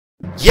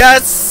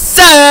Yes,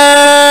 sir!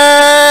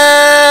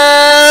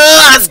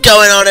 What's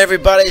going on,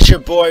 everybody? It's your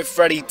boy,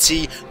 Freddy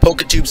T,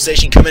 PokeTube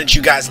Station, coming at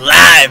you guys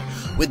live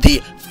with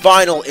the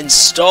final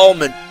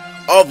installment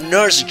of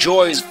Nurse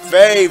Joy's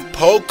fave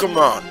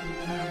Pokemon.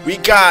 We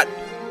got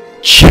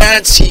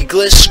Chansey,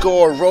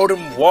 Gliscor,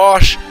 Rotom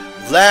Wash,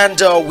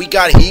 Lando, we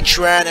got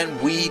Heatran,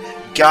 and we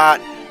got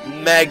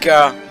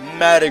Mega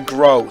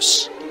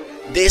Metagross.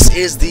 This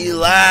is the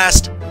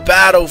last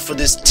battle for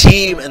this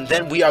team, and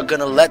then we are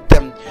gonna let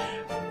them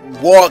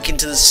walk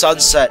into the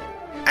sunset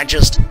and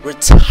just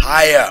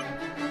retire.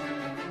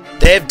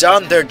 They've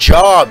done their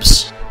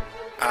jobs.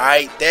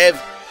 Alright,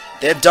 they've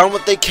done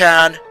what they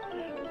can,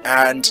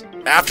 and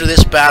after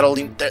this battle,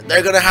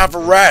 they're gonna have a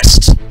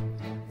rest.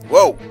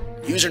 Whoa,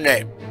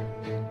 username.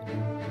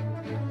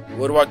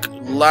 What do I...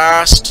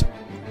 Last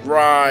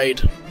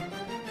ride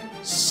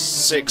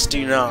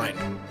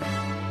 69.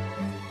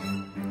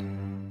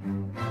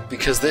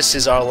 Because this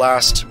is our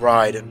last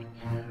ride, and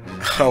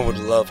I would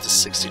love the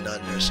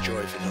 69 Nurse Joy,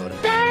 if you know what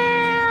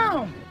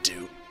I mean.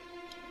 Dude.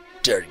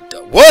 Dirty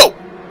dog. Whoa!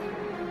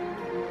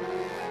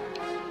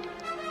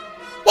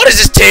 What is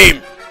this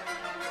team?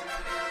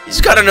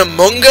 He's got an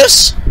Among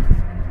Us?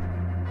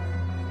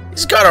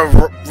 He's got a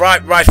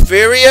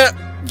Rhypheria?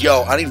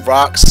 Yo, I need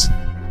rocks.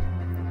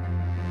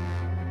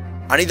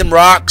 I need them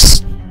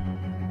rocks.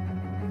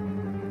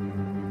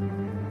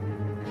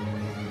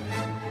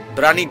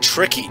 But I need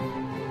Tricky.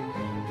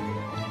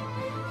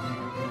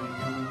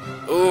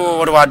 Ooh,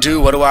 what do I do?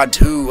 What do I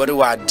do? What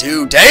do I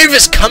do?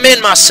 Davis, come in,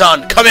 my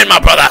son. Come in, my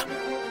brother.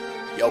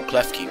 Yo,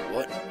 Klefki,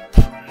 what?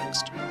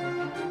 Prankster.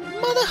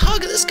 Mother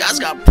hugger, this guy's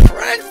got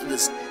pranks for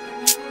this.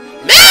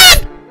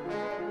 Man!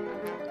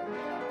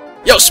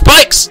 Yo,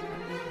 Spikes!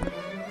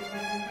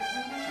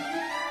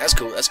 That's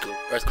cool, that's cool.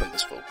 Earthquake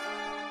this fool.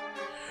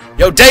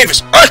 Yo,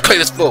 Davis, Earthquake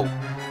this fool.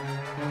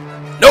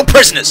 No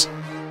prisoners.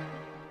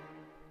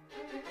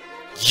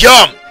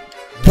 Yum!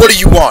 What do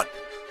you want?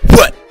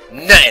 What?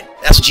 Nothing.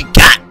 That's what you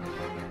got.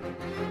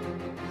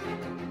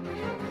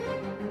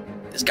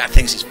 This guy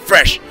thinks he's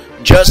fresh.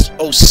 Just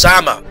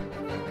Osama.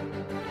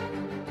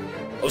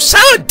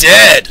 Osama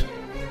dead.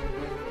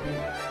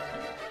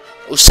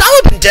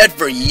 Osama been dead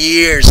for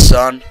years,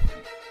 son.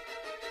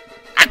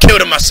 I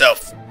killed him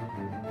myself.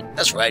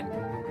 That's right.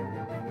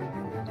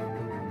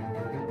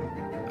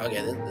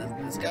 Okay,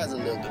 this guy's a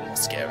little bit more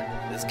scary.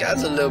 This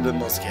guy's a little bit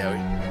more scary.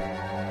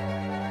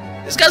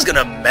 This guy's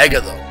gonna mega,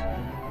 though.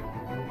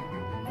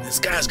 This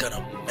guy's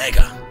gonna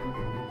mega.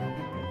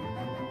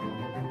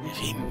 If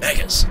he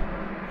megas,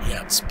 he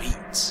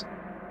outspeeds.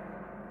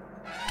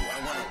 Do I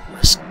want to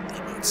risk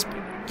him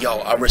outspeeding? Yo,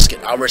 I'll risk it.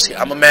 I'll risk it.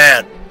 I'm a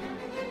man.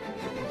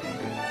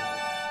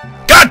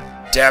 God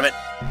damn it.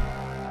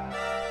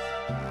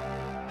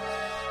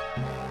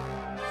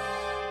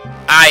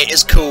 Aight,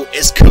 it's cool.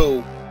 It's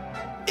cool.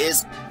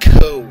 It's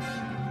cool.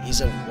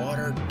 He's a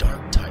water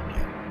dark type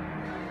now.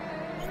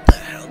 What the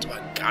hell do I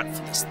got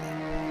for this thing?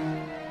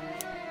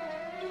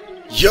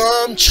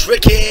 Yum,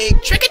 Tricky!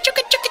 Tricky,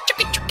 tricky, tricky,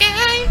 tricky, tricky!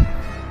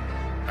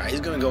 Alright,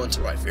 he's gonna go into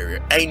Rhypheria.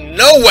 Ain't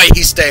no way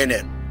he's staying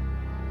in!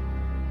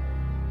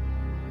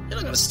 You're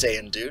not gonna stay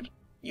in, dude.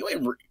 You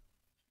ain't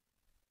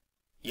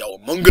Yo,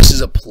 Among Us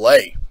is a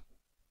play.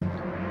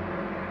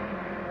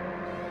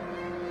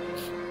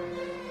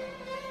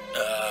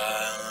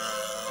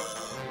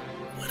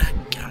 What I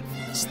got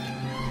for this thing?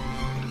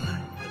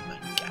 What I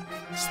got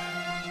for this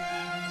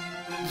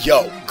thing?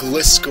 Yo,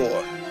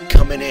 Gliscor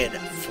coming in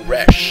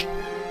fresh.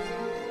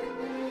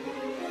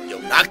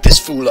 Knock this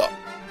fool up.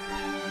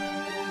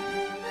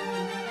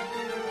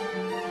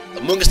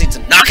 Among Us needs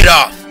to knock it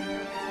off.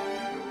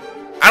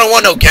 I don't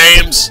want no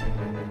games.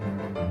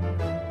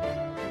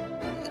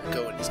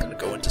 He's gonna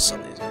go into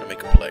something. He's gonna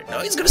make a play. No,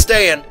 he's gonna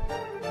stay in.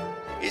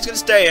 He's gonna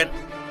stay in.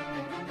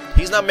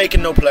 He's not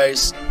making no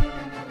plays.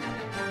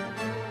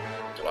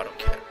 So I don't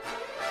care.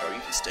 Or you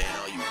can stay in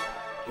all you.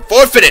 You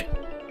forfeited.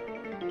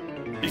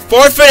 You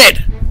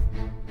forfeited.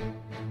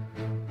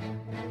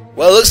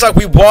 Well, it looks like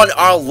we won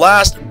our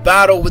last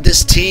battle with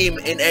this team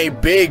in a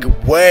big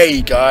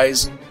way,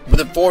 guys, with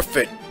a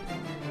forfeit.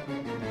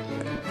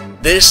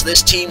 This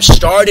team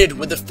started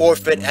with a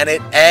forfeit, and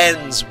it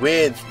ends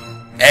with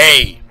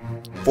a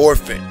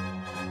forfeit.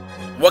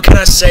 What can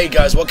I say,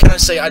 guys? What can I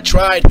say? I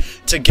tried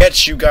to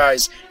get you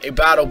guys a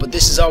battle, but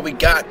this is all we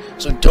got.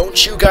 So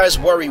don't you guys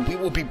worry. We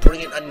will be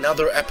bringing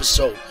another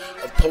episode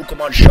of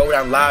Pokemon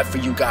Showdown live for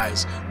you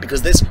guys,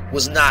 because this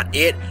was not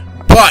it,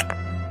 but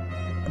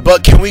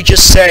can we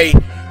just say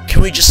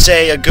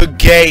a good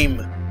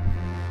game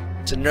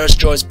to Nurse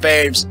Joy's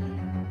faves?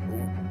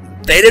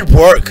 They did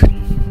work.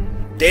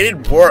 They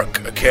did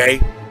work, okay?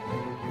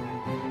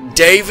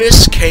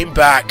 Davis came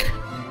back.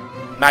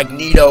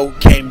 Magneto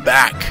came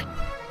back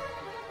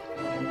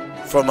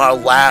from our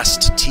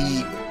last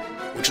team,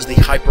 which was the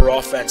Hyper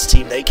Offense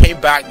team. They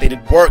came back, they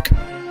did work,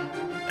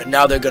 and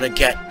now they're gonna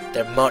get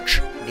their much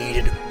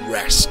needed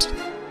rest.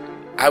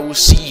 I will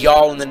see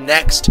y'all in the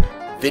next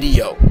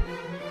video.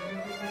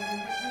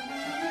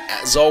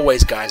 As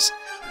always, guys,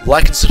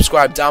 like and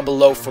subscribe down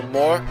below for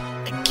more,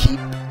 and keep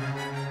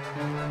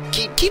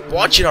keep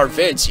watching our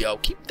vids, yo.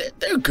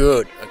 They're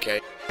good,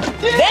 okay?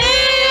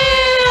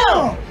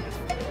 Damn!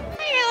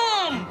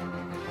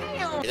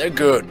 They're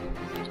good.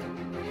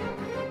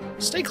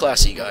 Stay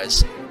classy,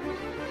 guys.